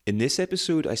In this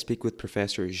episode, I speak with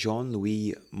Professor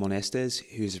Jean-Louis Monestès,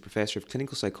 who is a professor of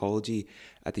clinical psychology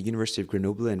at the University of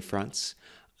Grenoble in France,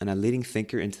 and a leading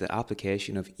thinker into the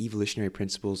application of evolutionary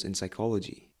principles in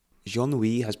psychology.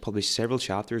 Jean-Louis has published several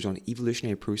chapters on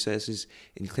evolutionary processes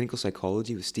in clinical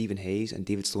psychology with Stephen Hayes and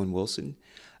David Sloan Wilson,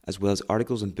 as well as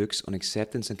articles and books on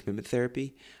acceptance and commitment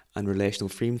therapy and relational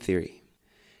frame theory.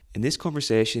 In this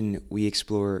conversation, we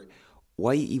explore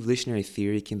why evolutionary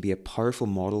theory can be a powerful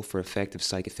model for effective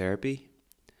psychotherapy,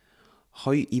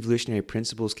 how evolutionary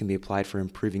principles can be applied for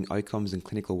improving outcomes in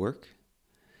clinical work,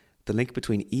 the link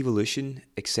between evolution,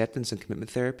 acceptance and commitment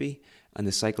therapy, and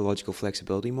the psychological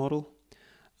flexibility model,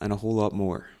 and a whole lot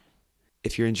more.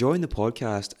 If you're enjoying the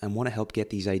podcast and want to help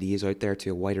get these ideas out there to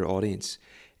a wider audience,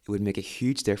 it would make a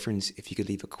huge difference if you could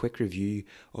leave a quick review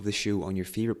of the show on your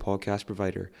favourite podcast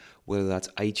provider, whether that's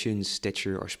iTunes,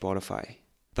 Stitcher, or Spotify.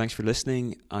 Thanks for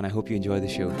listening, and I hope you enjoy the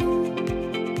show.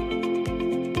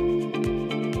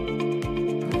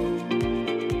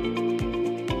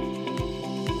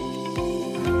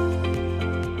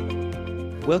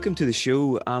 Welcome to the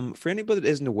show. For anybody that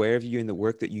isn't aware of you and the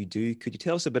work that you do, could you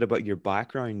tell us a bit about your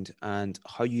background and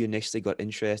how you initially got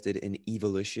interested in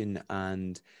evolution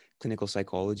and clinical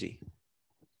psychology?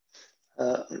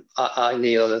 Hi,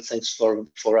 Neil. Thanks for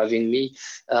having me.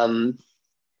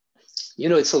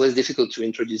 It's always difficult to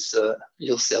introduce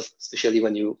yourself, especially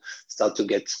when you start to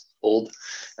get old.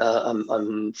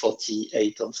 I'm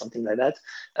 48 or something like that.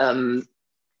 I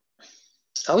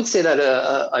would say that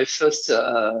I first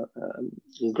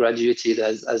graduated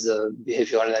as a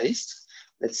behavioral analyst,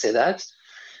 let's say that.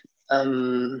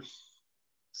 And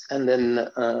then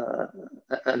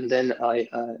I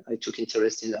took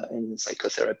interest in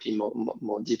psychotherapy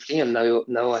more deeply, and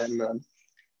now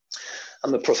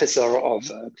I'm a professor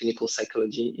of clinical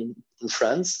psychology in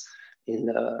France,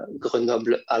 in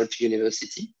Grenoble Alpes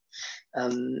University,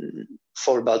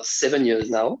 for about 7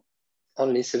 years now,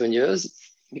 only 7 years,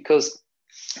 because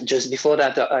just before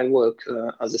that I worked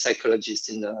as a psychologist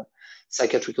in a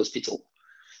psychiatric hospital.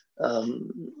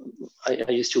 I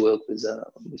used to work with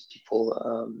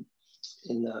people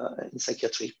in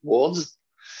psychiatric wards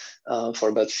for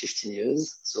about 15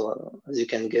 years. So as you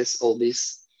can guess, all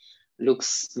this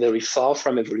looks very far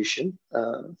from evolution.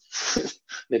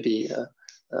 Maybe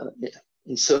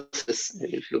in surface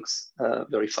it looks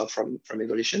very far from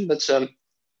evolution, but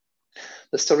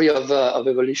the story of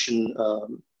evolution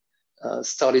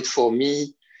started for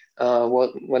me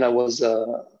when I was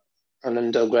an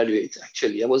undergraduate.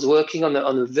 Actually, I was working on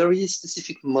a very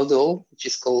specific model, which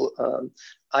is called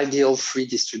ideal free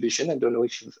distribution. I don't know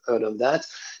if you've heard of that.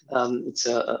 It's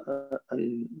a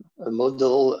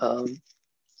model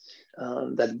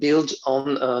that builds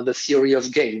on the theory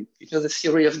of game. You know the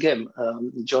theory of game,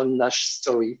 John Nash's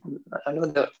story. I know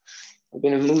that there's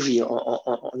been a movie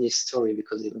on his story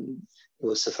because he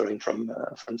was suffering from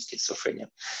schizophrenia.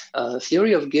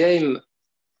 Theory of game,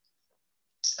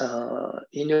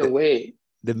 in a way.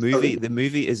 The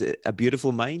movie is A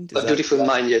Beautiful Mind? A Beautiful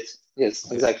Mind, yes,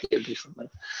 exactly, A Beautiful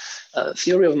Mind.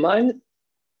 Theory of mind.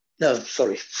 No,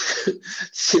 sorry.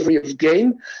 Theory of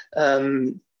game.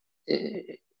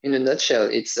 In a nutshell,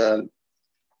 it's a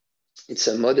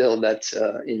model that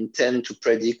intends to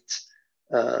predict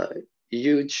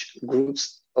huge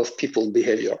groups of people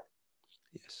behavior.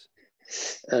 Yes.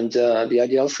 And the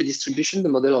ideal free distribution, the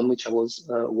model on which I was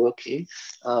working,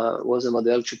 was a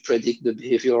model to predict the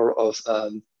behavior of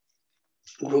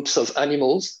groups of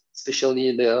animals,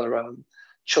 especially their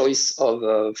choice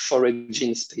of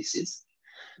foraging spaces.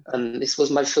 And this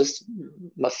was my first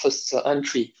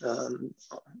entry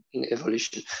in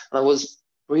evolution. And I was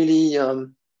really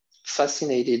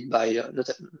fascinated by,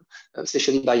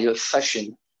 especially by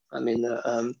fashion. I mean,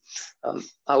 how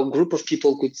a group of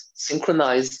people could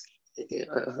synchronize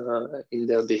in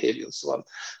their behavior. So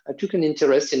I took an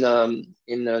interest in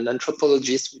an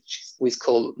anthropologist who is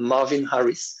called Marvin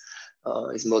Harris.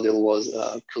 His model was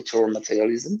cultural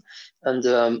materialism, and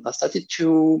I started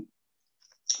to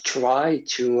try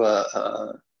to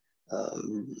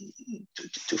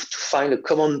find a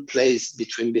common place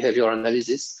between behavioral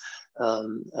analysis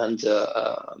and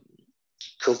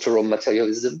cultural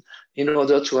materialism, in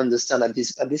order to understand at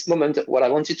this moment what I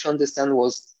wanted to understand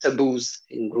was taboos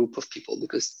in group of people.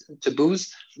 Because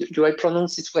taboos, do I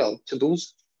pronounce it well?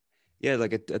 Taboos? Yeah,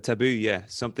 like a taboo, yeah.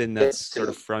 Something that's sort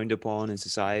of frowned upon in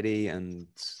society. And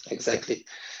exactly.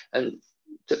 And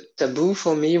taboo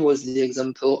for me was the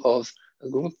example of a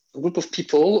group of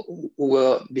people who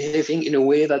were behaving in a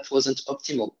way that wasn't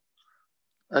optimal.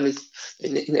 And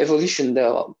in evolution,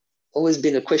 there have always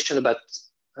been a question about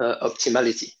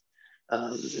optimality.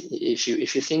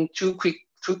 If you think too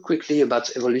too quickly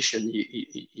about evolution.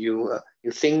 You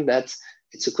think that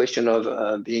it's a question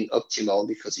of being optimal,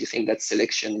 because you think that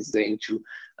selection is going to,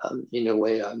 in a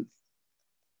way,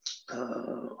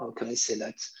 how can I say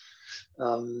that?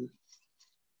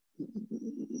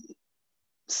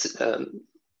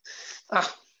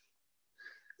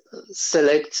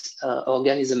 Select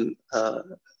organism.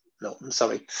 No, I'm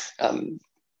sorry.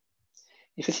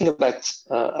 If you think about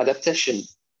adaptation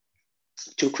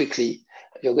too quickly,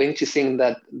 you're going to think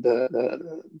that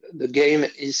the game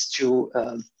is to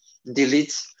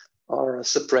delete or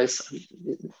suppress.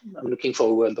 I'm looking for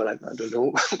a word, but I don't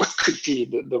know what could be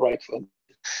the right word.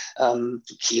 To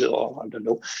kill, or I don't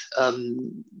know,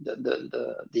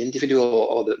 the individual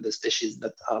or the species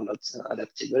that are not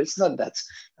adapted. But it's not that.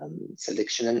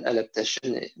 Selection and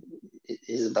adaptation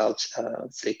is about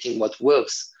selecting what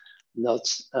works, not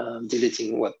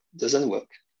deleting what doesn't work.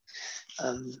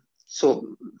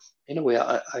 So in a way,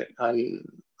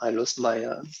 I lost my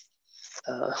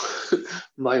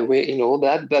my way in all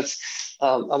that, but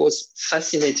I was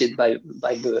fascinated by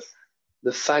the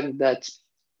fact that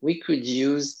we could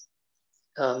use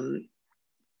the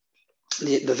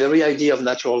very idea of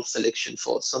natural selection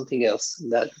for something else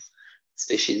than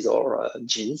species or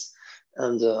genes.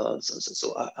 And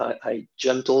so I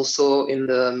jumped also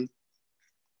in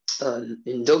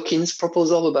Dawkins'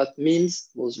 proposal about means.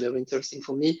 Was very interesting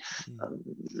for me.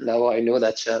 Now I know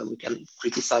that we can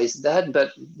criticize that,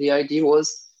 but the idea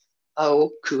was, how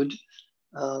could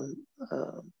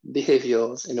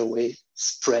behaviors in a way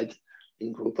spread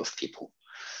in group of people?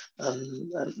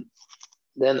 And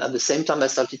then at the same time, I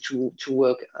started to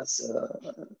work as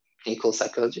a clinical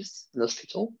psychologist in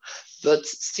hospital, but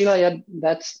still I had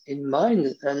that in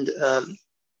mind. And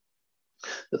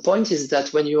the point is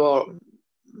that when you are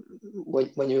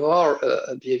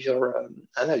a behavior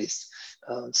analyst,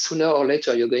 sooner or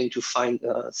later you're going to find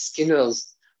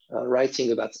Skinner's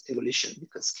writing about evolution,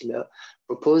 because Skinner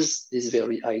proposed this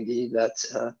very idea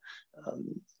that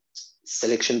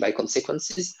selection by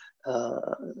consequences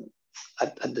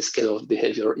at the scale of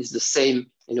behavior is the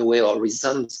same in a way, or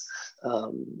resembles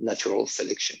natural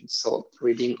selection. So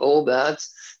reading all that,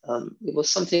 it was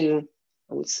something,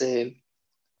 I would say,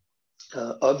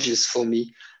 obvious for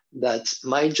me, that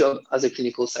my job as a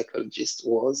clinical psychologist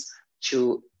was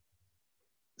to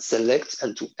select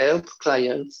and to help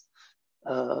clients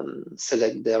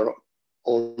select their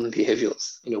own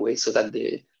behaviors in a way, so that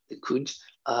they could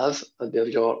have a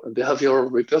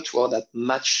behavioral repertoire that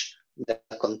match their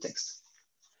context.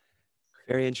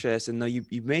 Very interesting. Now, you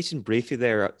mentioned briefly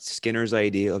there Skinner's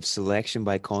idea of selection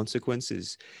by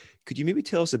consequences. Could you maybe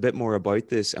tell us a bit more about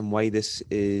this and why this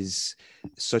is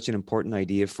such an important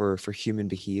idea for human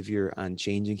behavior and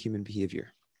changing human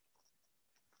behavior?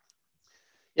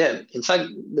 Yeah, in fact,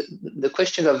 the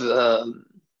question of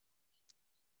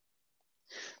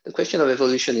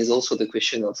evolution is also the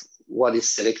question of what is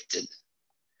selected.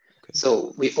 Okay.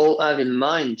 So we all have in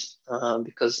mind,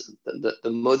 because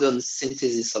the modern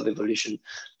synthesis of evolution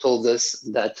told us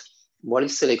that what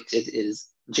is selected is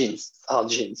genes, our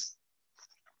genes.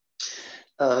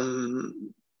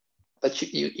 But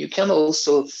you can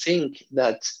also think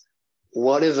that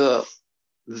whatever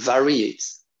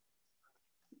varies,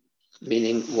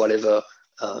 meaning whatever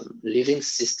living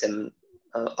system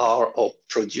are or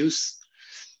produce,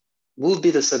 will be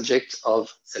the subject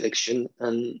of selection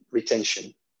and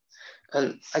retention.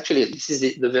 And actually, this is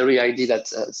the very idea that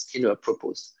Skinner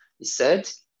proposed. He said,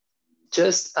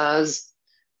 just as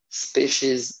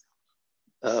species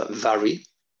vary,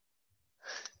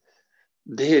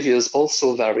 behaviors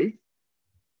also vary,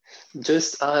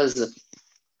 just as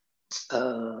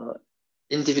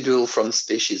individual from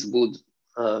species would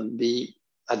be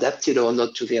adapted or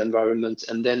not to the environment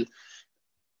and then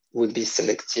would be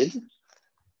selected.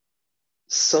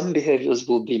 Some behaviors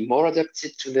will be more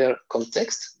adapted to their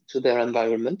context, to their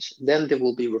environment, then they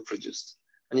will be reproduced.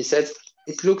 And he said,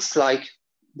 it looks like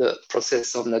the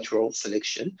process of natural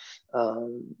selection.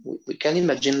 We can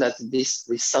imagine that this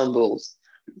resembles,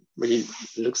 really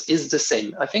is the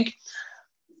same. I think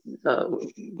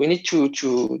we need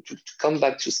to come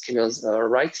back to Skinner's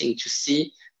writing to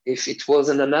see if it was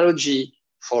an analogy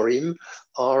for him,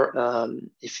 or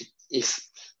if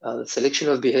selection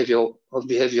of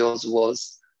behaviors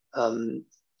was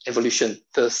evolution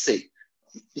per se.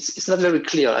 It's not very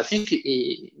clear. I think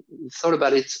he thought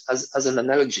about it as an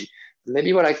analogy.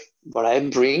 Maybe what I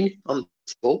bring on the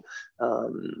table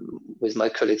with my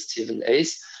colleague Stephen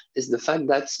Hayes is the fact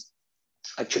that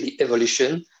actually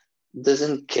evolution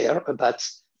doesn't care about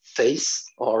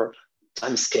pace or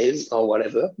time scales or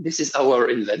whatever. This is our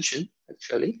invention,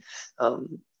 actually.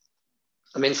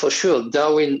 I mean, for sure,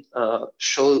 Darwin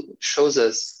showed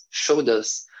us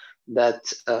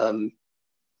that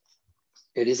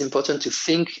it is important to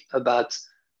think about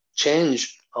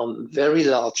change on very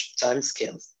large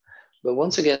timescales. But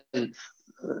once again,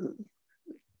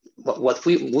 what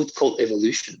we would call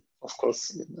evolution, of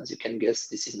course, as you can guess,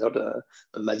 this is not a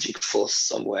magic force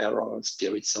somewhere or a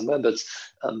spirit somewhere, but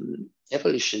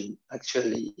evolution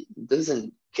actually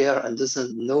doesn't care and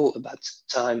doesn't know about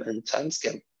time and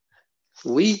timescale.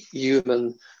 We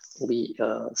human, we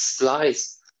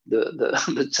slice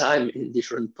the time in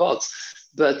different parts.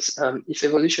 But if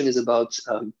evolution is about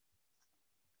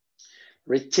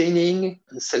retaining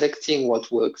and selecting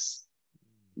what works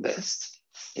best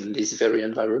in this very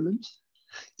environment,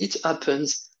 it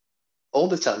happens all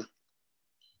the time.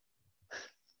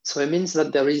 So it means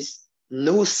that there is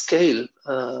no scale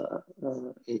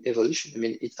in evolution. I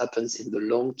mean, it happens in the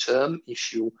long term.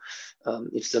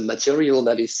 If the material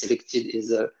that is selected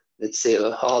is let's say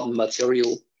a hard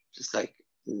material, just like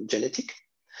genetic,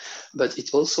 but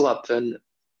it also happens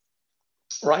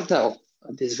right now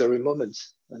at this very moment.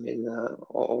 I mean,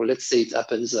 or let's say it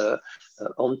happens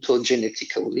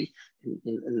ontogenetically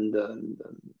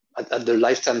at the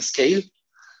lifetime scale.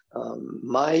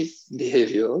 My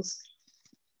behaviors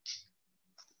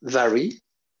vary.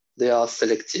 They are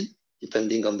selected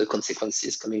depending on the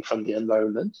consequences coming from the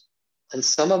environment, and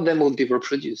some of them will be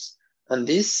reproduced. And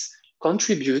this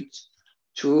contributes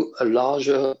to a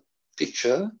larger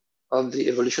picture of the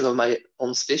evolution of my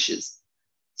own species.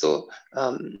 So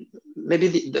maybe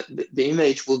the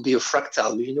image will be a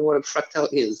fractal. Do you know what a fractal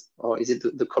is? Or is it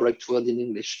the correct word in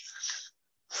English?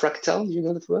 Fractal, do you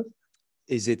know that word?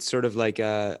 Is it sort of like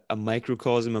a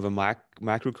microcosm of a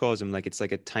macrocosm? Like it's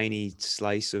like a tiny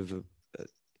slice of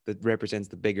that represents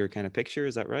the bigger kind of picture.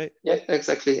 Is that right? Yeah,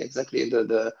 exactly.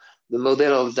 The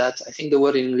model of that, I think the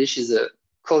word in English is a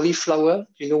cauliflower.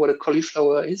 Do you know what a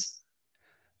cauliflower is?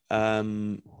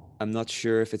 I'm not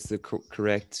sure if it's the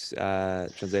correct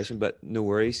translation, but no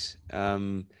worries.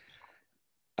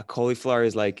 A cauliflower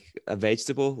is like a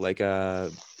vegetable, like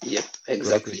a Yep,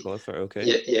 exactly. Cauliflower. Okay.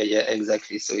 Yeah,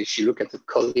 exactly. So if you look at the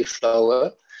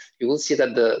cauliflower, you will see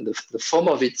that the form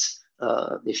of it,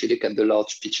 if you look at the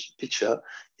large picture,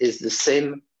 is the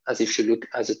same as if you look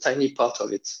at a tiny part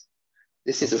of it.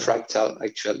 This is a fractal,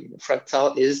 actually. A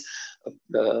fractal is,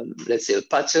 let's say, a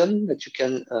pattern that you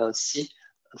can see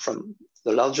from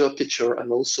the larger picture,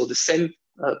 and also the same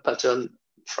pattern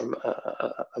from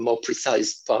a more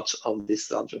precise part of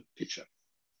this larger picture.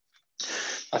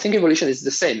 I think evolution is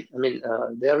the same. I mean,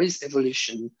 there is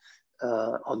evolution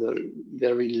on a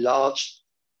very large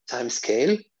time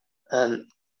scale, and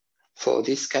for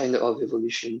this kind of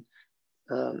evolution,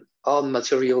 our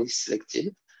material is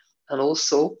selected, and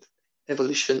also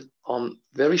evolution on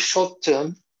very short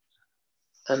term,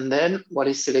 and then what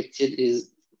is selected is,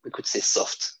 we could say,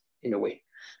 soft in a way.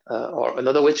 Or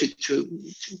another way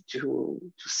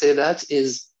to say that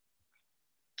is,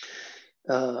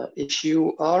 if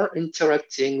you are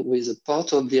interacting with a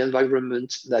part of the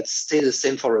environment that stays the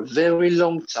same for a very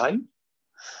long time,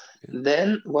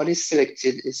 then what is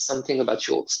selected is something about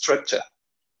your structure.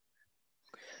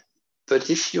 But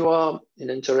if you are in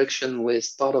interaction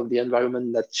with part of the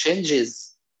environment that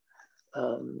changes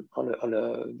on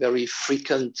a very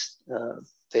frequent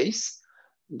pace,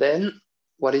 then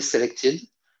what is selected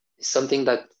is something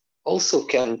that also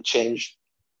can change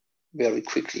very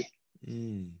quickly.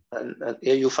 And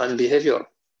here you find behavior.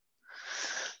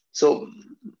 So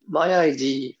my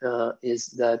idea is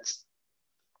that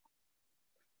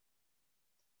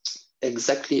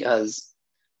exactly as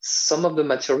some of the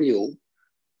material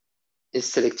is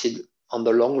selected on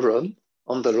the long run,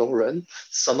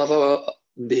 some of our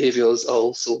behaviors are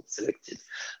also selected.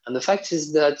 And the fact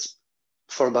is that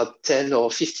for about 10 or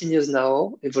 15 years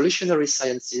now, evolutionary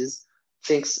sciences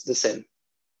thinks the same.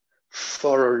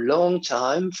 For a long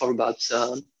time, for about,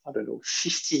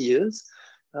 50 years,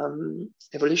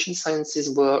 evolution sciences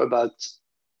were about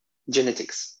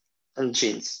genetics and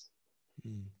genes.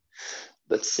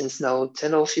 But since now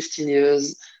 10 or 15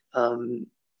 years,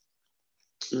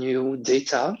 new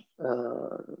data,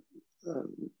 and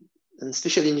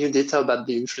especially new data about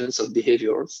the influence of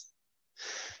behaviors,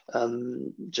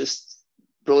 just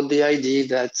brought the idea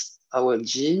that our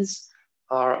genes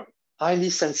are highly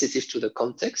sensitive to the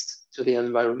context, to the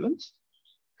environment.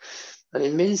 And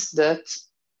it means that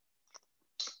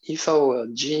if our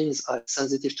genes are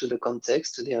sensitive to the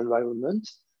context, to the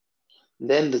environment,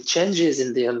 then the changes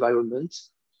in the environment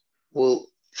will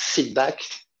feed back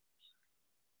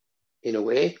in a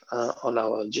way on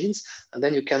our genes. And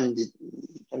then you can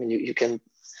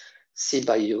see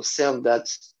by yourself that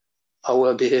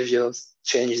our behaviors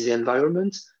change the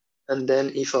environment. And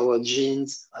then if our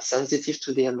genes are sensitive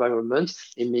to the environment,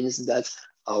 it means that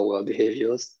our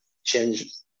behaviors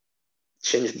change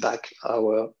back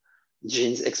our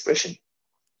genes expression.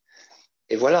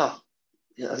 Et voilà,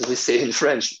 as we say in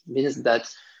French, means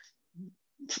that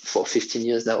for 15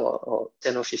 years now, or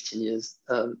 10 or 15 years,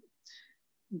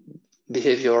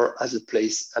 behavior has a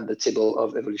place at the table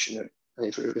of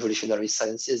evolutionary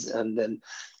sciences. And then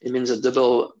it means a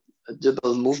double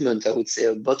movement, I would say,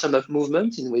 a bottom-up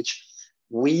movement in which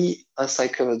we as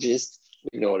psychologists,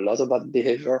 we know a lot about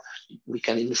behavior, we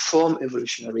can inform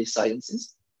evolutionary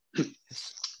sciences.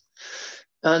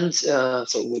 And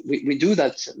so we do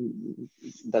that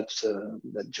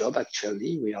job.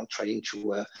 Actually, we are trying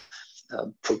to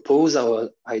propose our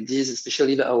ideas,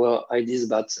 especially our ideas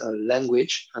about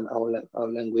language, and how our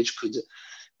language could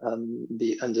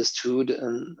be understood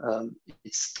and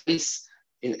its place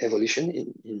in evolution,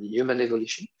 in human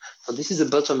evolution. So this is a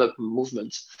bottom-up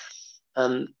movement.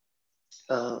 And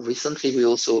recently, we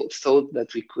also thought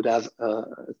that we could have a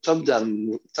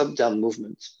top-down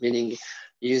movement, meaning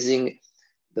using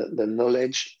the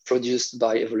knowledge produced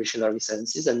by evolutionary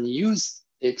sciences and use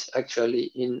it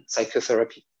actually in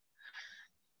psychotherapy.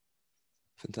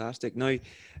 Fantastic. Now,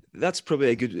 that's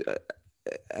probably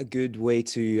a good way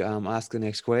to ask the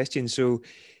next question. So,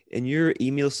 in your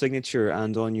email signature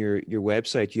and on your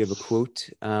website, you have a quote: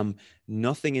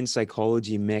 "Nothing in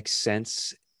psychology makes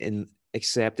sense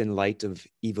except in light of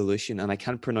evolution." And I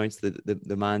can't pronounce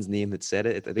the man's name that said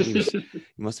it. I think he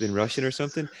must have been Russian or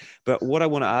something. But what I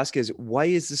want to ask is, why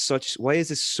is this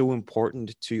so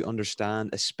important to understand,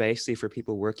 especially for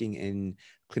people working in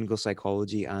clinical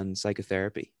psychology and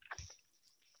psychotherapy?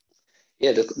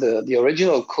 Yeah, the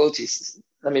original quote is,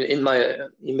 I mean, in my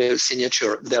email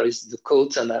signature, there is the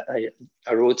quote, and I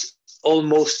wrote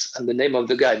almost and the name of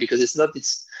the guy, because it's not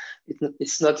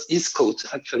his quote.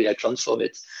 Actually, I transform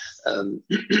it.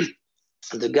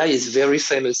 The guy is very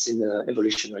famous in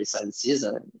evolutionary sciences.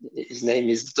 His name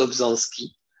is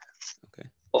Dobzhansky, okay,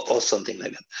 or something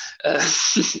like that.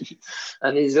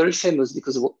 And he's very famous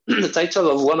because the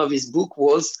title of one of his books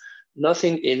was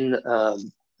 "Nothing in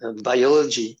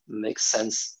Biology makes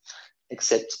sense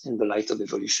except in the light of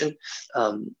evolution,"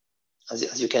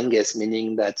 as you can guess,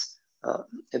 meaning that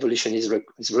evolution is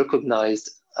recognized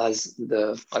as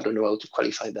I don't know how to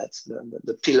qualify that,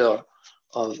 the pillar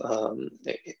of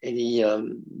any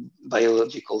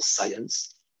biological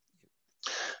science.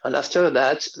 And after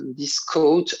that, this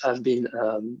quote has been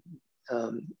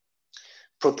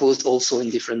proposed also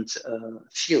in different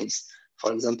fields.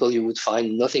 For example, you would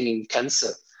find "Nothing in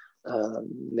cancer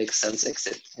makes sense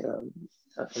except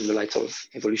in the light of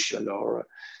evolution," or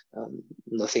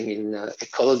 "Nothing in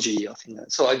ecology," or things like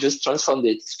that. So I just transformed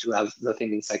it to have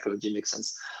 "Nothing in psychology makes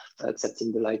sense except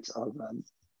in the light of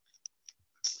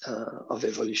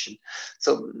evolution."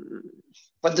 So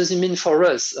what does it mean for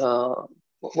us? What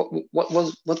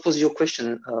was your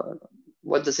question?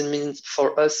 What does it mean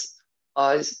for us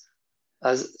as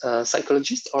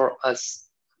psychologists or as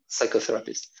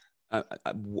psychotherapists?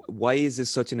 Why is this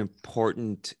such an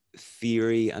important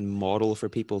theory and model for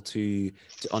people to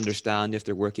understand if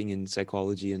they're working in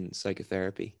psychology and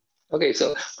psychotherapy? Okay,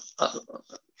 so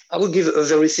I will give a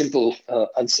very simple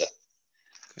answer.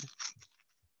 Okay.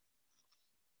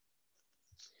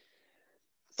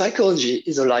 Psychology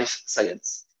is a life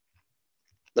science.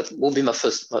 That will be my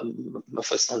first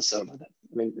answer about that.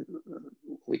 I mean,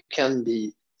 we can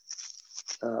be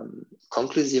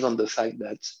conclusive on the fact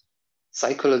that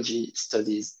psychology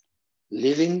studies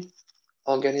living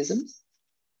organisms,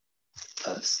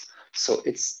 us. So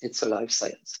it's a life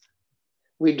science.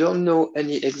 We don't know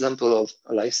any example of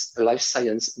a life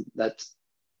science that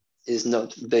is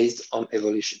not based on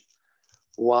evolution.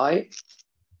 Why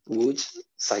would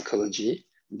psychology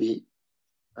be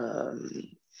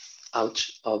out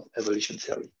of evolution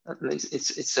theory?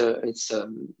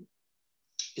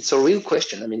 It's a real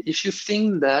question. I mean, if you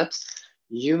think that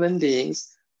human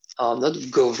beings are not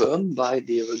governed by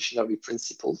the evolutionary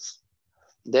principles,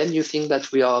 then you think that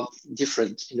we are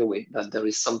different in a way, that there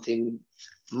is something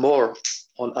more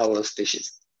on our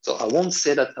species. So I won't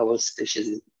say that our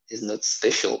species is not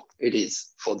special. It is,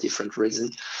 for different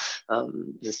reasons,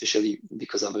 especially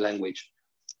because of language.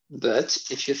 But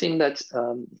if you think that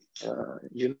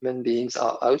human beings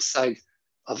are outside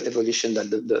of evolution, that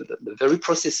the very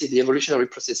processes, the evolutionary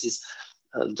processes,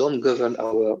 don't govern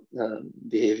our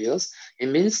behaviors, it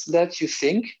means that you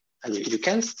think, and you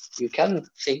can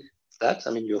think that.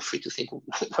 I mean, you're free to think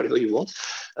whatever you want,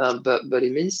 but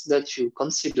it means that you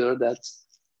consider that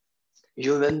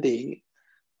human beings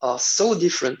are so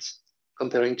different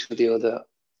comparing to the other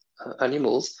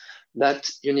animals that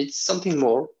you need something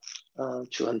more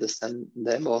to understand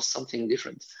them, or something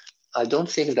different. I don't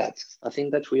think that. I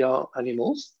think that we are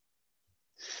animals.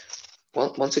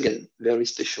 Once again, very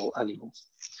special animals.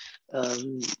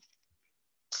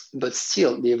 But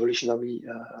still, the evolutionary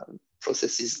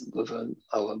processes govern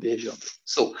our behavior.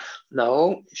 So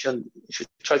now, if you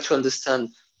try to understand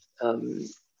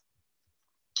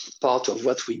part of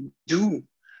what we do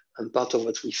and part of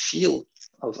what we feel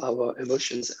of our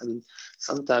emotions, and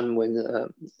sometimes when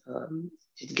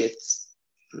it gets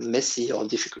messy or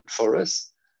difficult for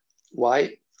us,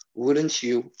 why wouldn't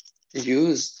you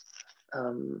use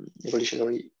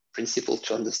evolutionary principle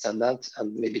to understand that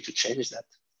and maybe to change that?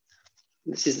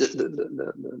 This is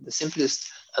the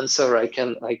simplest answer I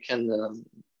can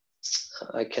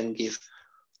give.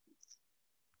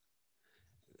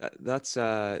 That's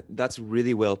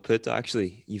really well put.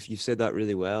 Actually, you've said that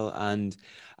really well, and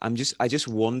I just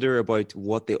wonder about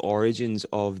what the origins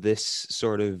of this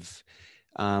sort of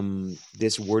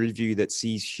this worldview that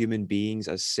sees human beings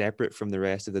as separate from the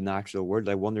rest of the natural world.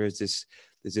 I wonder, has this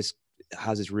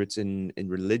has its roots in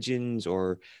religions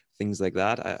or things like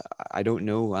that? I don't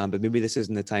know, but maybe this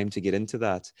isn't the time to get into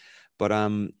that. But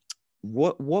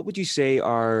what would you say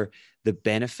are the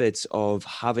benefits of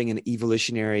having an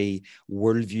evolutionary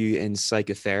worldview in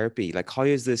psychotherapy? Like, how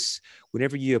is this,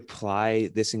 whenever you apply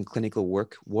this in clinical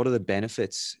work, what are the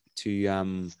benefits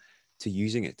to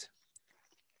using it?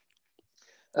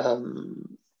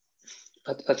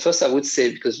 At first, I would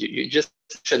say, because you just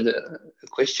mentioned a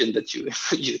question that you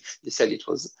said it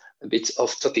was a bit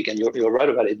off topic, and you're right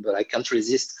about it, but I can't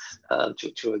resist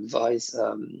to advise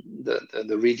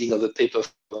the reading of a paper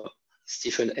from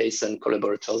Stephen Ace and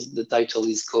collaborators. The title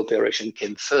is Cooperation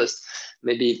Came First.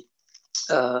 Maybe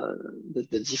the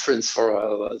difference for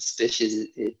our species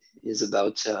is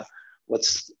about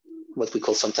what we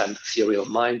call sometimes theory of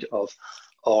mind,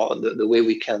 or the way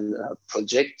we can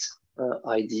project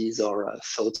ideas or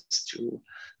thoughts to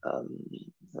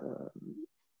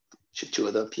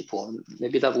other people. And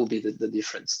maybe that will be the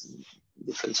difference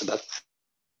about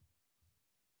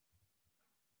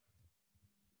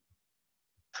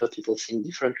people think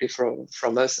differently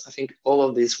from us. I think all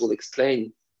of this will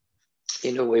explain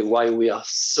in a way why we are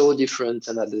so different,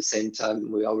 and at the same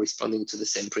time we are responding to the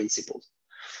same principles.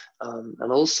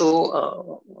 And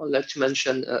also, I'd like to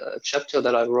mention a chapter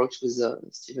that I wrote with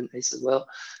Stephen Ace as well,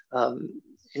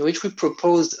 in which we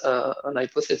proposed an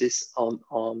hypothesis on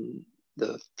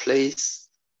the place,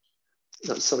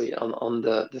 on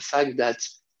the fact that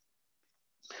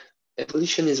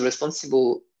evolution is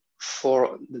responsible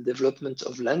for the development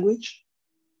of language,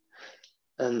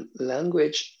 and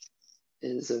language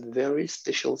is a very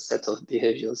special set of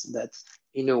behaviors that,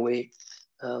 in a way,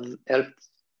 help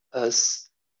us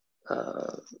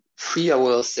free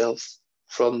ourselves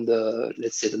from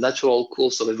let's say, the natural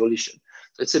course of evolution.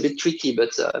 So it's a bit tricky,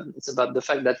 but it's about the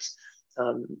fact that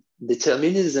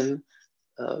determinism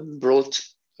brought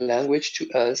language to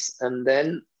us, and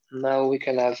then now we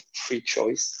can have free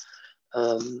choice.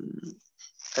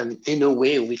 And in a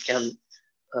way, we can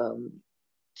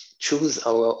choose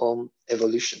our own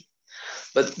evolution.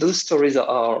 But those stories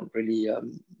are really,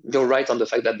 you're right on the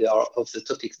fact that they are off the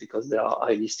topics because they are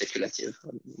highly speculative.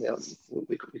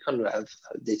 We can't have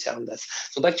data on that.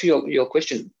 So back to your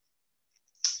question,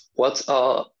 what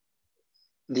are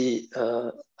the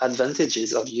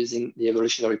advantages of using the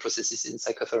evolutionary processes in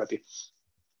psychotherapy?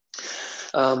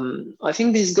 I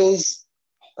think this goes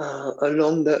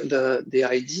along the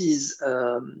ideas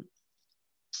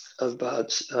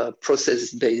about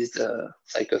process-based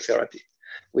psychotherapy.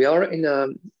 We are in a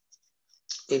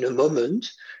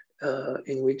moment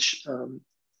in which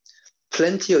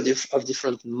plenty of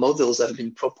different models have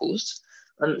been proposed,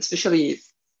 and especially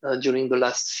during the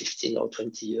last 15 or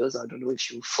 20 years. I don't know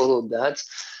if you followed that,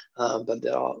 but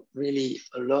there are really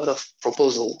a lot of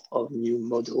proposal of new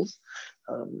models.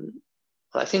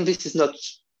 I think this is not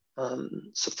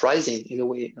surprising in a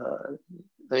way.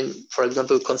 I mean, for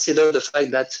example, consider the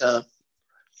fact that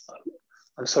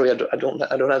I'm sorry, I don't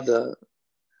have the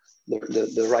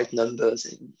right numbers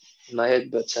in my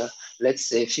head, but let's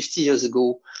say 50 years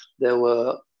ago, there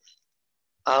were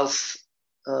half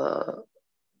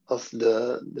of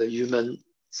the humans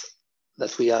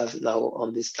that we have now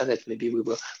on this planet. Maybe we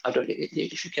were, I don't know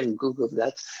if you can Google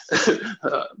that,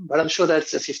 but I'm sure that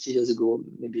 50 years ago,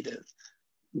 maybe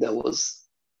there was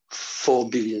 4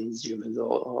 billion humans,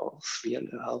 or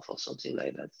 3.5 or something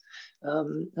like that.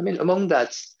 I mean, among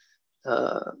that,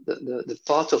 the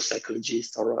part of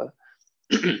psychologists or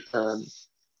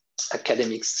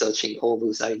academics searching all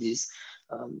those ideas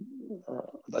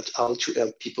about how to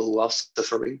help people who are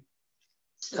suffering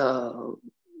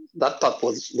that part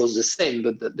was the same,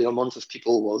 but the amount of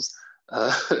people was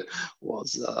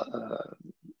was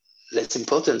less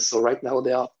important. So right now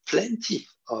there are plenty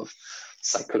of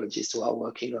psychologists who are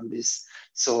working on this.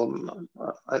 So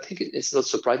I think it's not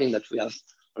surprising that we have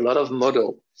a lot of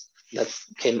models that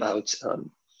came out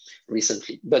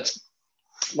recently. But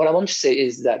what I want to say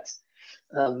is that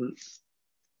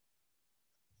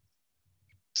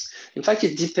in fact,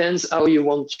 it depends how you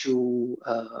want to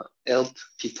help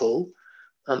people,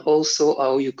 and also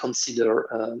how you consider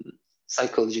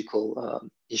psychological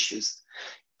issues.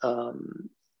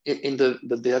 In the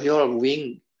behavioral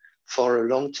wing, for a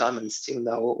long time and still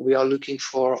now, we are looking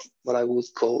for what I would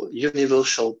call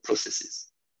universal processes.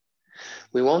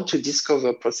 We want to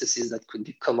discover processes that could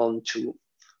be common to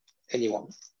anyone.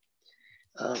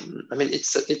 I mean,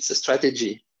 it's a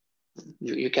strategy.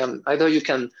 You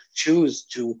can choose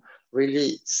to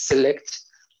really select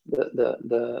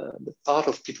the part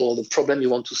of people or the problem you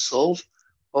want to solve,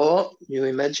 or you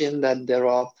imagine that there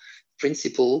are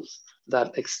principles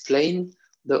that explain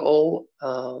the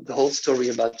whole story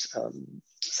about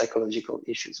psychological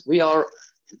issues. We are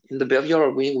in the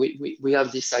behavioral wing. We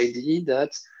have this idea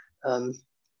that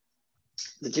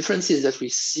the differences that we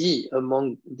see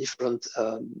among different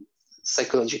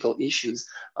psychological issues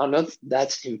are not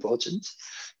that important,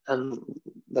 and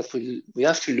that we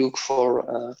have to look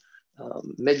for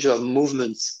major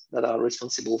movements that are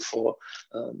responsible for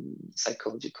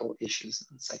psychological issues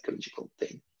and psychological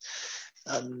pain.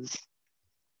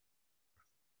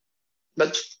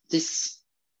 But this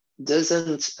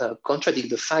doesn't contradict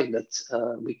the fact that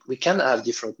we can have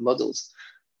different models.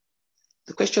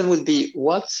 The question would be,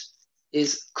 what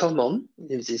is common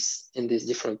in these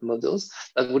different models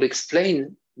that would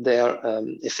explain their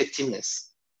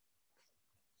effectiveness?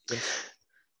 Yes.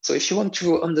 So if you want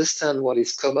to understand what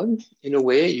is common, in a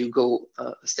way, you go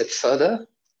a step further.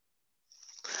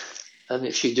 And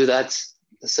if you do that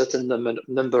a certain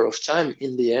number of times,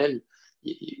 in the end,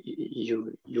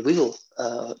 you will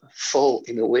fall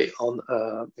in a way on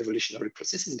evolutionary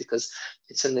processes, because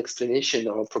it's an explanation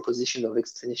or a proposition of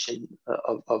explanation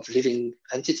of living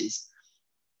entities.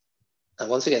 And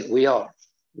once again, we are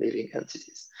living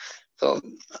entities. So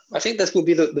I think that will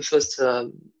be the first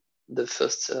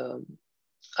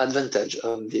advantage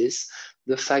of this,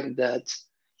 the fact that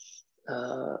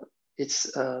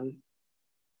it's a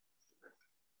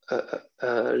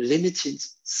limited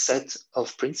set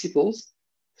of principles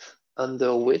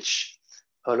under which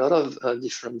a lot of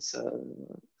different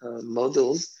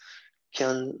models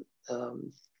can,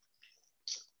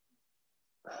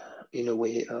 in a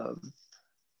way,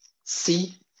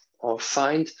 see or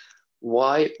find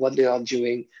why what they are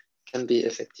doing can be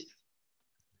effective.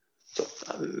 So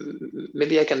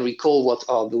maybe I can recall what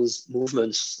are those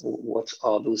movements, what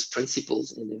are those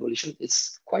principles in evolution.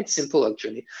 It's quite simple,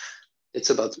 actually. It's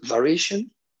about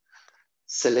variation,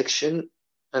 selection,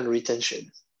 and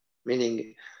retention,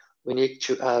 meaning we need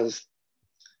to have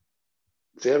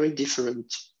very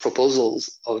different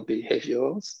proposals of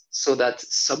behaviors so that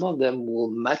some of them will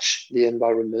match the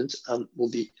environment and will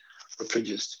be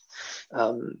reproduced.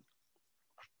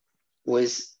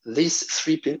 With these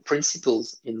three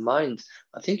principles in mind,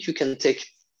 I think you can take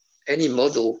any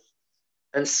model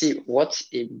and see what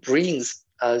it brings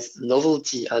as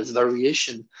novelty, as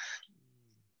variation,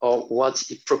 or what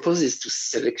it proposes to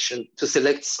select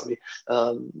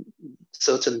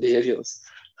certain behaviors,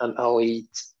 and how it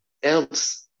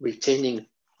helps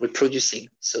reproducing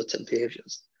certain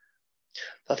behaviors.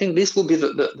 I think this will be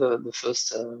the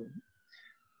first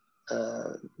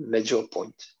major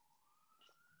point.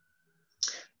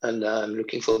 And I'm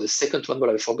looking for the second one, but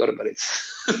I forgot about it.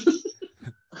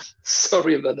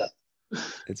 Sorry about that.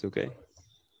 It's okay.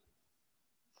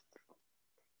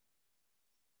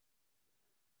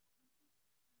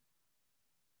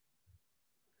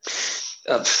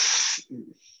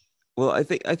 Well, I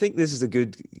think this is a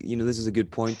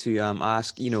good point to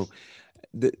ask.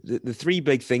 The three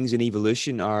big things in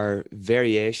evolution are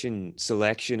variation,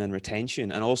 selection, and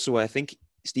retention. And also, I think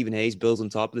Stephen Hayes builds on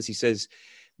top of this. He says,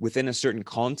 within a certain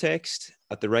context,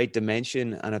 at the right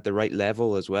dimension, and at the right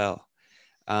level as well.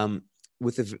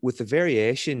 With the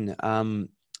variation,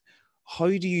 how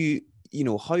do you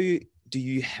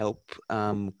help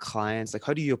clients? Like,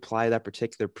 how do you apply that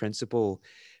particular principle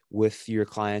with your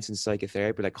clients in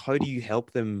psychotherapy? Like, how do you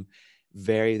help them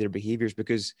vary their behaviors?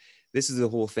 Because this is the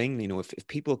whole thing,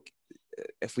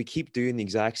 if we keep doing the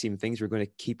exact same things, we're going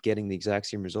to keep getting the exact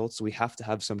same results. So we have to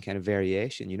have some kind of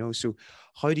variation, so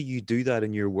how do you do that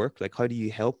in your work? Like, how do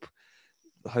you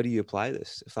apply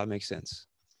this, if that makes sense?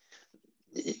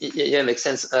 Yeah, it makes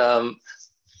sense.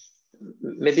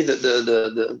 maybe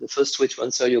the first way to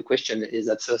answer your question is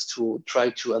at first to try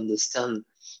to understand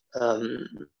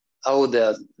how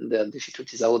their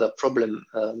difficulties, how their problem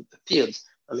appeared.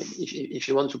 I mean, if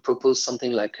you want to propose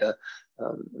something like a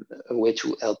way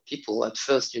to help people, at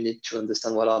first you need to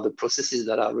understand what are the processes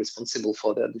that are responsible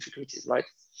for their difficulties, right?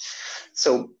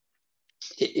 So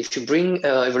if you bring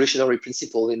evolutionary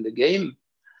principle in the game,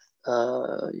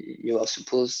 you are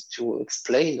supposed to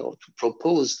explain or to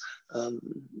propose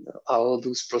how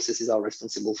those processes are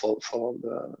responsible for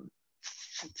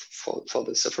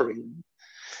the suffering.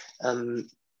 And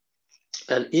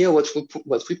here, what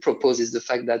we propose is the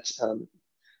fact that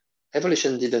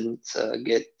evolution didn't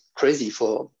get crazy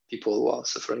for people who are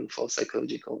suffering for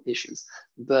psychological issues,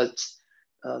 but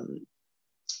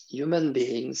human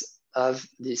beings have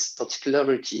this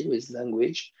particularity with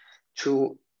language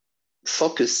to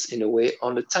focus in a way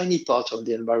on a tiny part of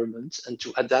the environment and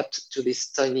to adapt to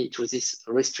this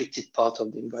restricted part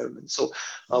of the environment. So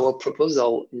our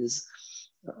proposal is,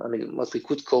 I mean, what we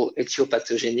could call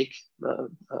ethiopathogenic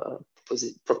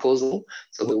proposal.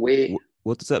 So the way.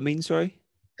 What does that mean? Sorry.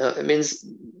 It means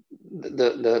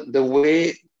the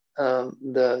way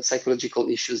the psychological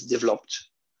issues developed.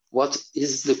 What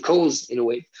is the cause, in a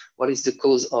way? What is the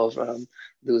cause of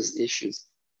those issues?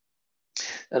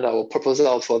 And our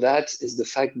proposal for that is the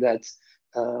fact that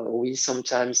we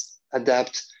sometimes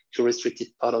adapt to restricted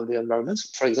part of the environment.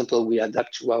 For example, we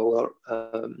adapt to our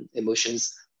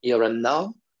emotions here and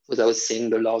now without seeing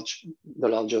the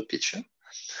larger picture.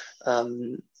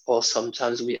 Or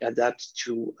sometimes we adapt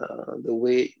to the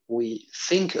way we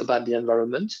think about the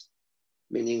environment,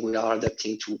 meaning we are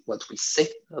adapting to what we say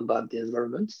about the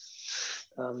environment.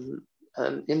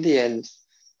 And in the end,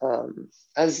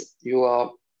 as you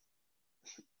are,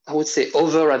 I would say,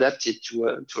 over-adapted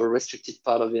to a restricted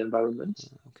part of the environment,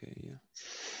 okay,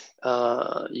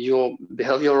 yeah. Your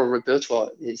behavioral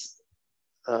repertoire is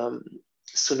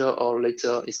sooner or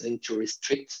later is going to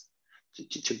restrict,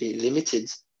 to be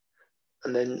limited.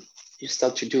 And then you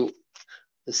start to do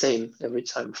the same every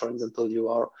time. For example, you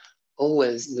are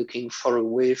always looking for a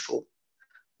way for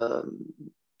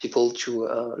people to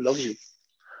love you,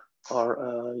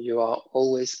 or you are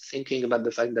always thinking about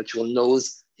the fact that your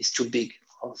nose is too big,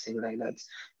 or things like that.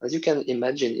 As you can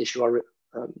imagine, if you are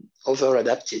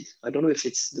over-adapted, I don't know if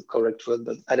it's the correct word,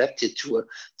 but adapted to a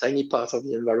tiny part of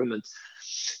the environment,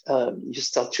 you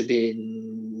start to be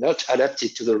not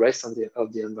adapted to the rest of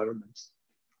the environment.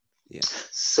 Yeah.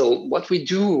 So what we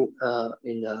do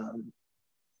in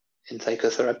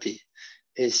psychotherapy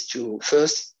is to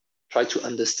first try to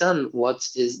understand what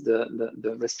is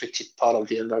the restricted part of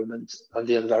the environment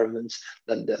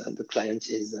that the client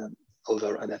is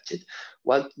over-adapted.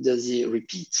 What does he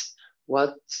repeat?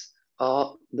 What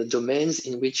are the domains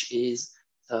in which he is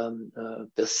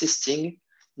persisting,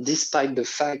 despite the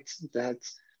fact that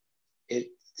it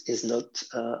is not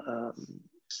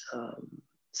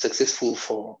successful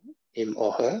for him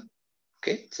or her?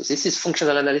 Okay, so this is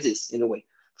functional analysis in a way.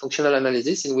 Functional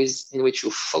analysis in which you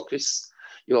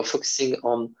are focusing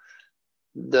on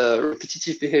the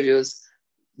repetitive behaviors,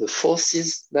 the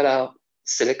forces that are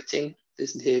selecting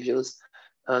these behaviors,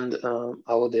 and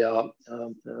how they are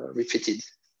repeated.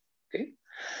 Okay,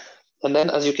 and then,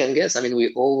 as you can guess, I mean,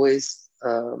 we always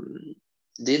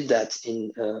did that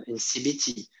in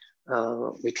CBT.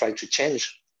 We try to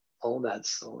change all that.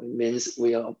 So it means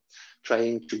we are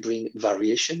trying to bring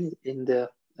variation in their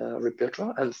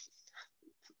repertoire. And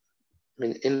I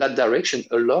mean, in that direction,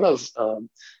 a lot of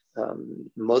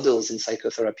models in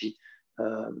psychotherapy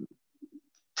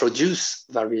produce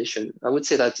variation. I would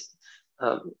say that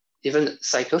even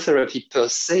psychotherapy per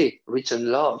se,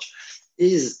 written large,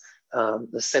 is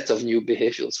a set of new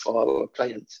behaviors for our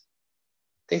client.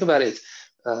 Think about it.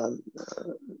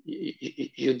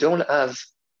 You don't have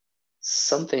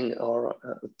something or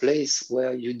a place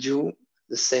where you do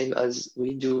the same as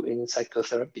we do in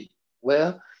psychotherapy.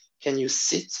 Where can you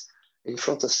sit in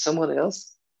front of someone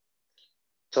else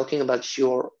talking about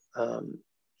your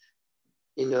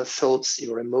inner thoughts,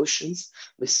 your emotions,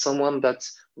 with someone that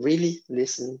really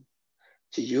listens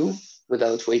to you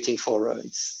without waiting for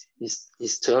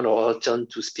his turn or her turn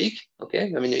to speak?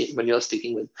 Okay, I mean, when you're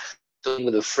talking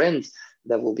with a friend,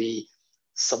 that will be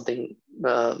something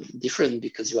different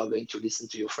because you are going to listen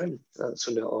to your friend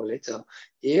sooner or later.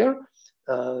 Here,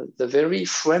 the very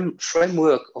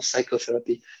framework of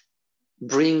psychotherapy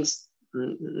brings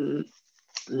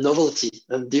novelty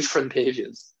and different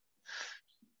behaviors.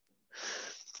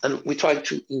 And we try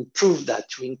to improve that,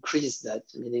 to increase that,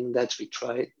 meaning that we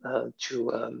try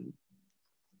to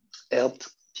help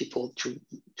people to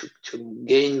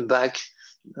gain back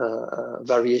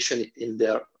variation in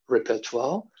their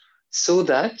repertoire so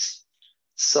that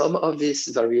some of this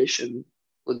variation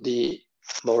would be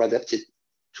more adapted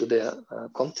to their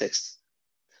context.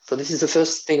 So this is the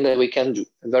first thing that we can do.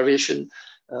 And variation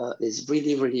is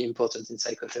really, really important in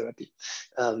psychotherapy.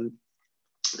 The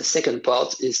second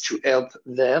part is to help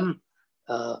them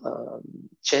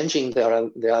changing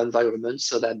their environment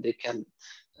so that they can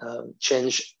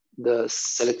change the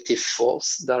selective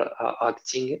force that are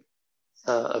acting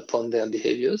upon their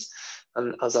behaviors.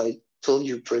 And as I told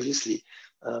you previously,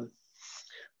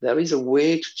 there is a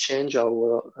way to change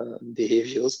our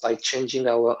behaviors by changing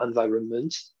our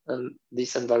environment, and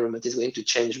this environment is going to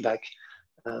change back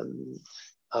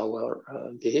our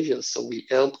behaviors. So we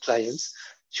help clients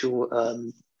to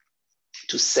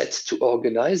set, to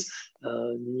organize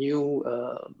new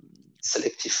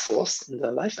selective force in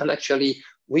their life. And actually,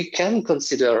 we can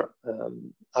consider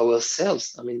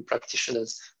ourselves, I mean,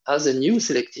 practitioners, as a new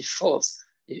selective force.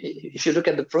 If you look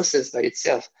at the process by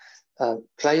itself,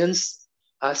 clients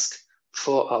ask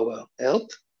for our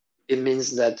help. It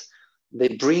means that they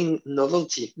bring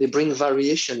novelty, they bring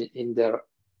variation in their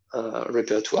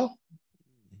repertoire.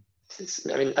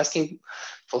 I mean, asking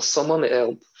for someone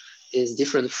help is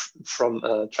different from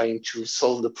trying to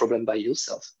solve the problem by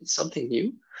yourself. It's something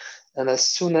new. And as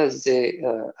soon as they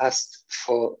ask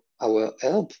for our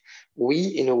help, we,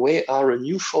 in a way, are a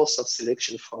new force of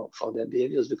selection for their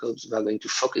behaviors, because we are going to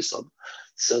focus on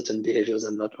certain behaviors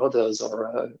and not others,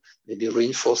 or maybe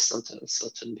reinforce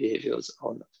certain behaviors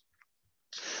or not.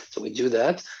 So we do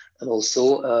that. And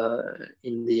also,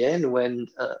 in the end, when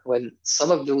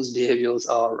some of those behaviors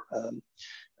are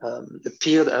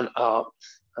appeared and are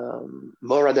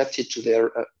more adapted to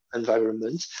their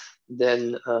environment,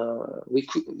 then we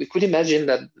could imagine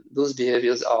that those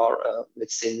behaviors are,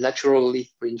 let's say, naturally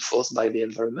reinforced by the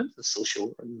environment, the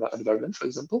social environment, for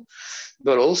example.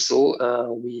 But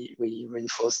also, we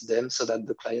reinforce them so that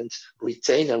the client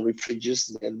retain and reproduce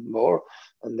them more,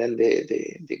 and then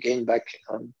they gain back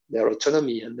their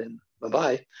autonomy, and then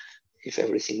bye-bye, if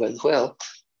everything went well.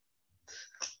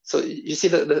 So you see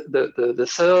the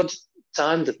third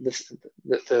time,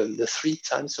 the three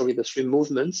times, sorry, the three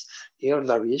movements here: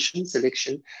 variation,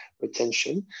 selection,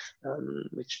 retention,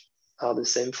 which are the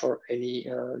same for any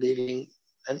living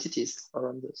entities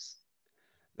around us.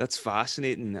 That's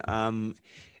fascinating.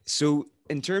 So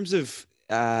in terms of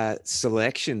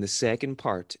selection, the second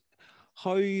part,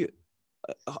 how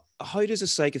does a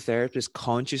psychotherapist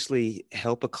consciously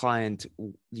help a client,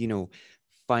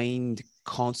 find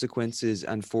consequences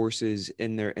and forces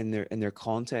in their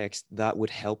context that would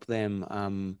help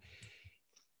them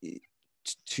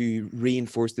to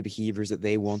reinforce the behaviors that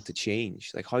they want to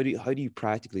change? Like, how do you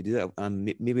practically do that?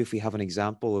 Maybe if we have an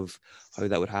example of how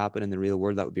that would happen in the real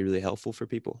world, that would be really helpful for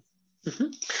people.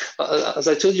 Mm-hmm. As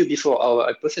I told you before, our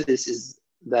hypothesis is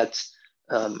that,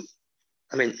 I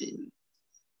mean,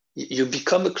 you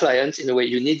become a client in a way.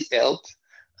 You need help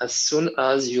as soon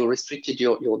as you restricted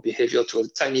your behavior to a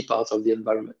tiny part of the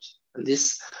environment. And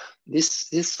this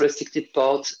restricted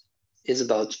part is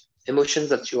about emotions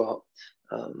that you are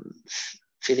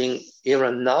feeling here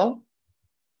and now,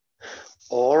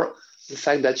 or the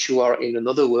fact that you are in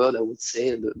another world, I would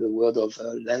say, the world of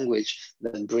language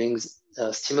that brings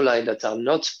stimuli that are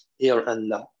not here and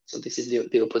now. So this is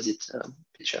the opposite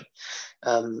picture.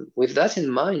 With that in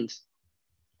mind,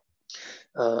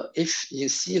 if you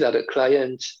see that a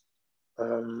client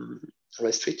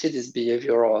restricted his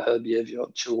behavior or her behavior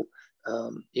to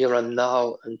here and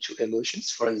now and to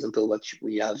emotions, for example, what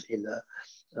we have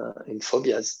in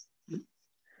phobias,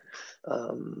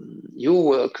 your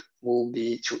work will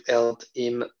be to help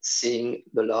him seeing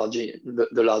the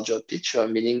larger picture,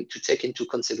 meaning to take into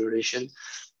consideration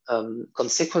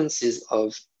consequences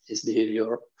of his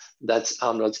behavior that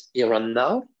are not here and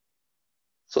now.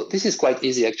 So this is quite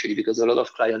easy, actually, because a lot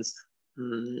of clients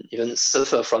even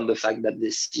suffer from the fact that they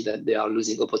see that they are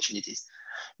losing opportunities.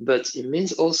 But it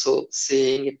means also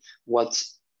seeing what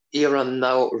here and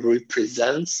now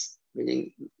represents,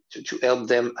 meaning to help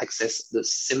them access the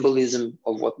symbolism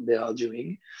of what they are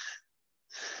doing,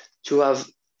 to have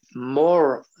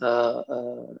more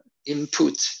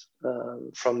input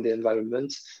from the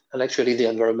environment, and actually the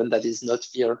environment that is not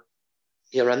here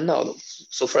and now.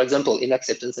 So for example, in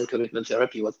acceptance and commitment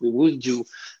therapy, what we would do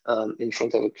in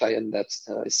front of a client that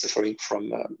is suffering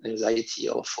from anxiety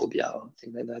or phobia or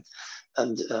things like that,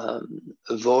 and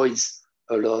avoids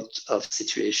a lot of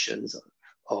situations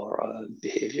or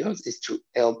behaviors, is to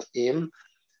help him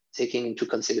taking into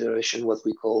consideration what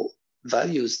we call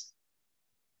values.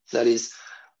 That is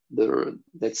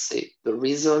let's say, the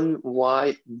reason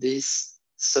why this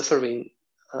suffering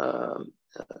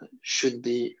should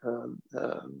be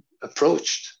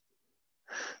approached.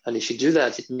 And if you do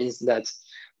that, it means that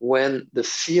when the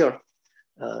fear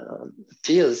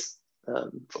appears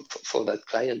for that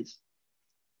client,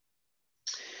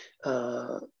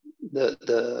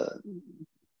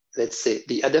 let's say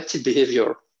the adapted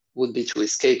behavior would be to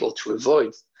escape or to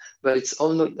avoid, but it's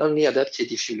only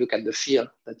adapted if you look at the fear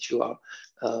that you are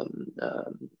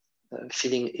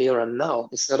feeling here and now.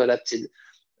 It's not adapted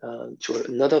to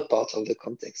another part of the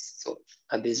context. So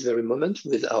at this very moment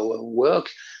with our work,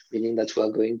 meaning that we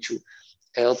are going to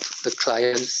help the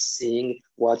clients seeing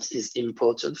what is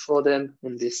important for them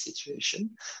in this situation.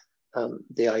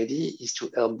 The idea is to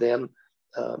help them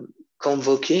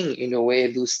convoking in a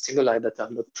way those stimuli that are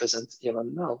not present here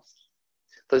and now.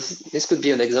 But this could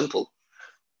be an example.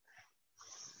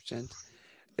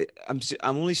 I'm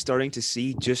only starting to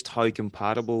see just how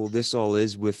compatible this all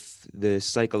is with the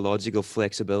psychological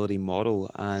flexibility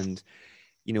model. And,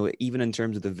 you know, even in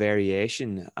terms of the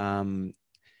variation,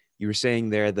 you were saying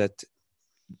there that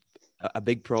a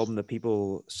big problem that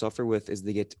people suffer with is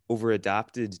they get over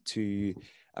adapted to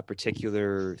a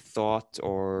particular thought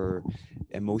or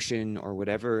emotion or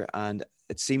whatever. And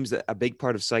it seems that a big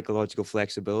part of psychological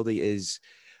flexibility is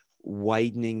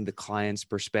widening the client's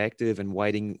perspective and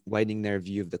widening their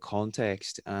view of the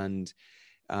context, and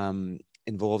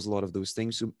involves a lot of those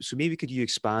things. So maybe could you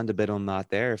expand a bit on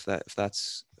that there, if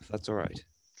that's all right?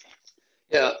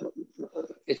 Yeah,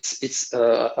 it's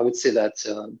I would say that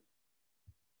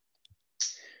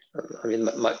I mean,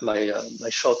 my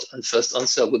short and first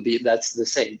answer would be that's the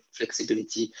same.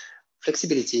 Flexibility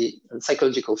and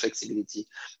psychological flexibility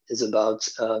is about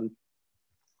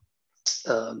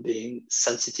being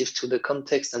sensitive to the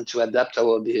context and to adapt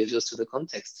our behaviors to the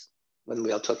context. When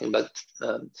we are talking about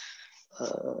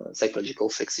psychological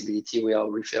flexibility, we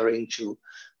are referring to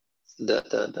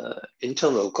the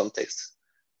internal context.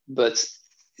 But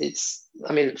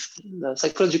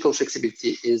psychological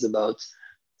flexibility is about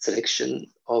selection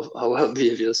of our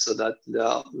behaviors so that they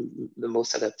are the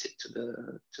most adapted to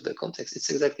the context. It's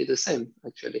exactly the same,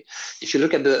 actually. If you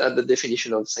look at the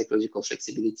definition of psychological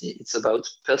flexibility, it's about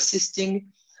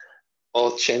persisting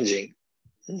or changing.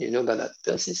 You know about that,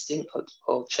 persisting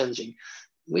or changing.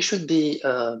 We should be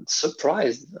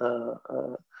surprised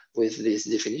with this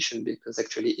definition, because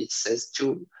actually it says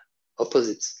two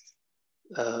opposite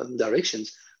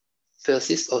directions: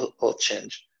 persist or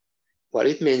change. What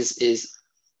it means is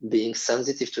being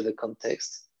sensitive to the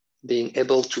context, being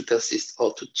able to persist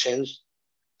or to change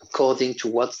according to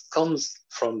what comes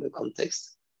from the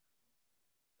context.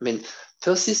 I mean,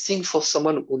 persisting for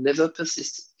someone who never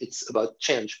persists, it's about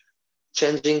change.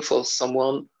 Changing for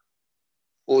someone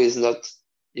who is not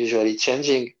usually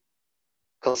changing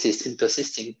consists in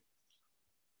persisting.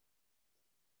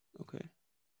 Okay.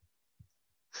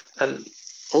 And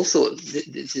also,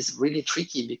 this is really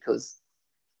tricky because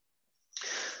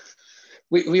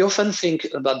we often think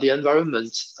about the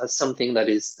environment as something that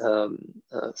is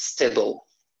stable,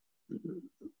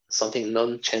 something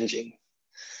non-changing.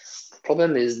 The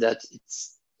problem is that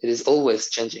it is always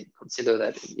changing. Consider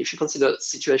that if you consider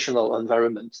situational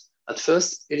environment, at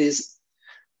first it is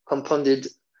compounded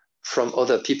from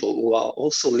other people who are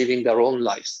also living their own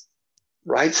lives,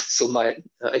 right? So my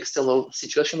external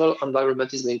situational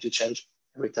environment is going to change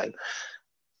every time.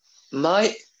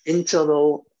 My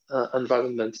internal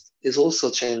environment is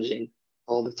also changing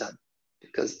all the time,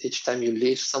 because each time you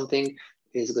leave, something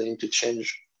is going to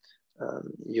change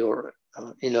your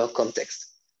inner context.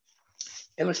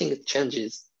 Everything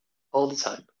changes all the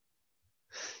time.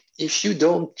 If you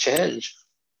don't change,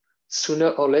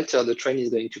 sooner or later the train is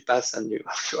going to pass and you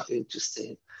are going to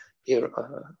stay here.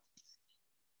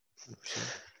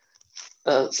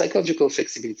 Psychological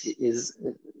flexibility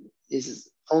is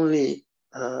only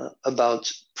about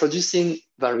producing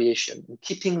variation and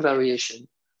keeping variation,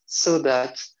 so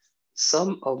that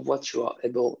some of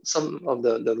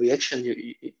the reaction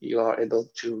you are able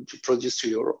to produce to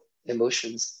your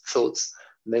emotions, thoughts,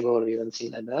 memory, and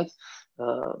things like that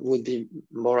would be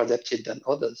more adapted than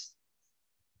others.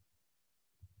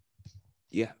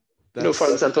 Yeah. You know, for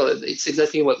example, it's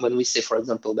exactly what when we say, for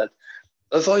example, that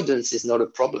avoidance is not a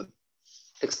problem.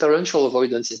 Experiential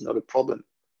avoidance is not a problem.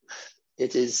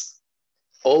 It is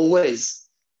always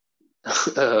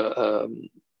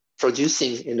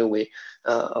producing in a way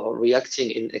or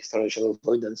reacting in experiential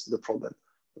avoidance the problem.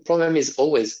 The problem is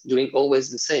always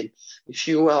the same. If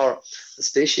you are a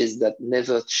species that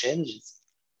never changes,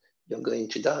 you're going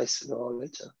to die sooner or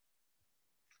later.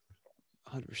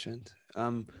 100%.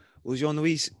 Well,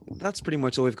 Jean-Louis, that's pretty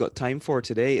much all we've got time for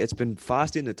today. It's been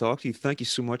fascinating to talk to you. Thank you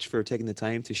so much for taking the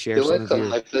time to share You're some of welcome. your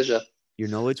My pleasure. your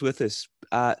knowledge with us.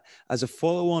 As a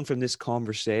follow-on from this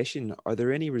conversation, are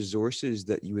there any resources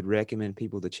that you would recommend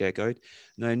people to check out?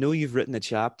 Now, I know you've written a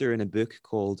chapter in a book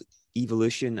called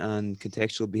Evolution and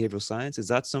Contextual Behavioral Science. Is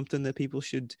that something that people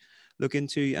should look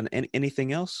into? And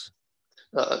anything else?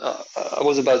 I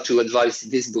was about to advise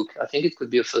this book. I think it could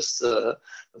be a first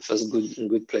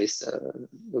good place, a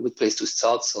good place to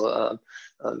start. So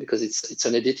because it's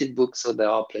an edited book, so there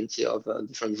are plenty of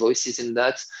different voices in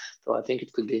that. So I think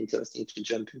it could be interesting to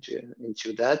jump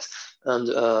into that.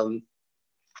 And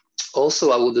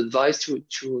also, I would advise to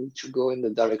go in the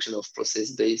direction of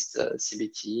process-based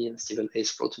CBT. And Stephen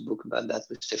Hayes wrote a book about that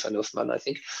with Stefan Hoffman. I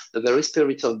think the very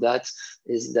spirit of that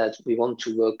is that we want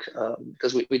to work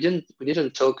because we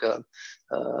didn't talk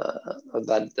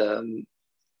about the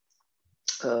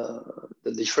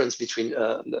difference between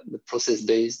the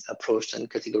process-based approach and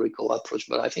categorical approach,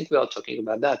 but I think we are talking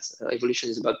about that. Evolution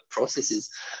is about processes,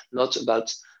 not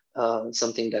about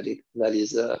something that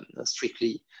is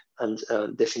strictly and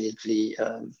definitely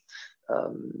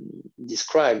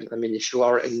described. I mean, if you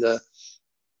are in the,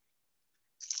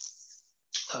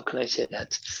 how can I say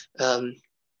that?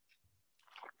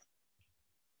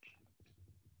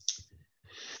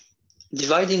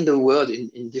 Dividing the world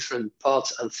in different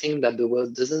parts and think that the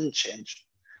world doesn't change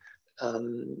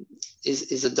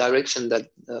is a direction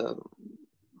that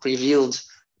revealed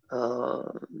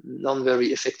not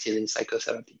very effective in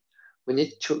psychotherapy. We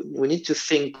need to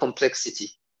think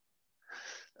complexity.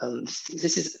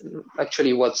 This is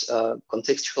actually what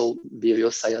contextual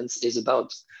behavioral science is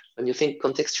about. When you think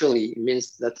contextually, it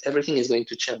means that everything is going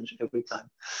to change every time.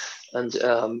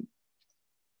 And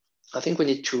I think we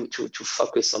need to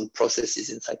focus on processes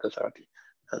in psychotherapy.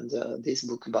 And this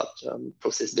book about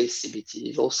process-based CBT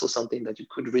is also something that you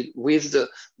could read with the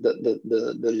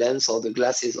lens or the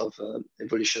glasses of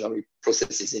evolutionary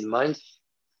processes in mind.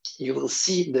 You will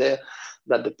see there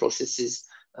that the processes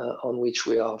on which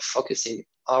we are focusing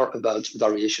are about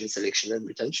variation, selection, and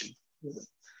retention.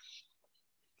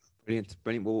 Brilliant.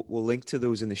 We'll link to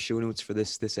those in the show notes for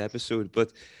this episode.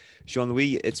 But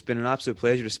Jean-Louis, it's been an absolute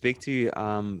pleasure to speak to you.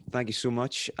 Thank you so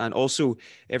much. And also,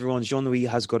 everyone, Jean-Louis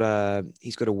has got a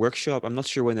workshop. I'm not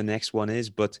sure when the next one is,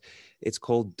 but it's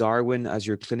called Darwin as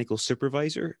Your Clinical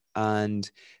Supervisor. And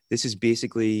this is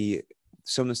basically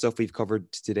some of the stuff we've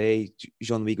covered today.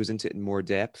 Jean-Louis goes into it in more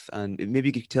depth, and maybe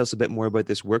you could tell us a bit more about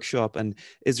this workshop. And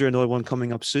is there another one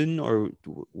coming up soon, or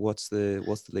what's the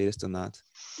latest on that?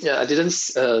 Yeah, I didn't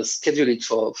schedule it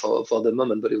for the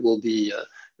moment, but it will be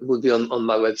on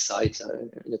my website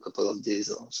in a couple of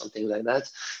days or something like that.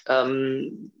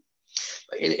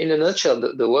 In a nutshell,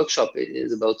 the workshop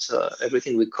is about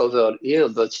everything we covered here,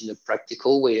 but in a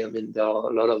practical way. I mean, there are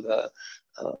a lot of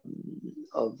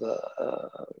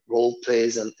role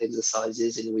plays and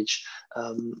exercises in which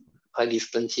I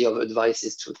give plenty of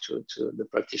advices to the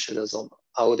practitioners on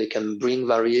how they can bring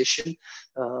variation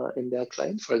in their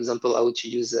client. For example, how to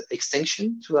use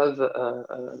extension to have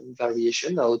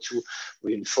variation, how to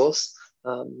reinforce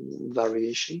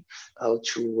variation, how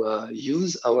to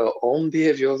use our own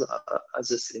behaviors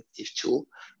as a selective tool,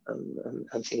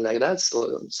 and things like that.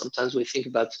 So sometimes we think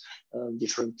about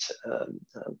different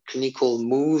clinical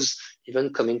moves,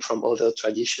 even coming from other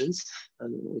traditions,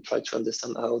 and we try to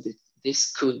understand how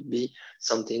this could be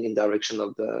something in direction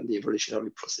of the evolutionary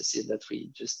processes that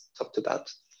we just talked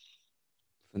about.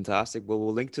 Fantastic. Well,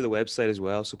 we'll link to the website as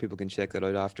well, so people can check that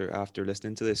out after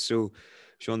listening to this. So,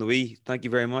 Jean-Louis, thank you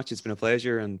very much. It's been a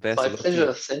pleasure, and best My of luck to you.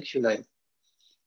 pleasure. Thank you, Niall.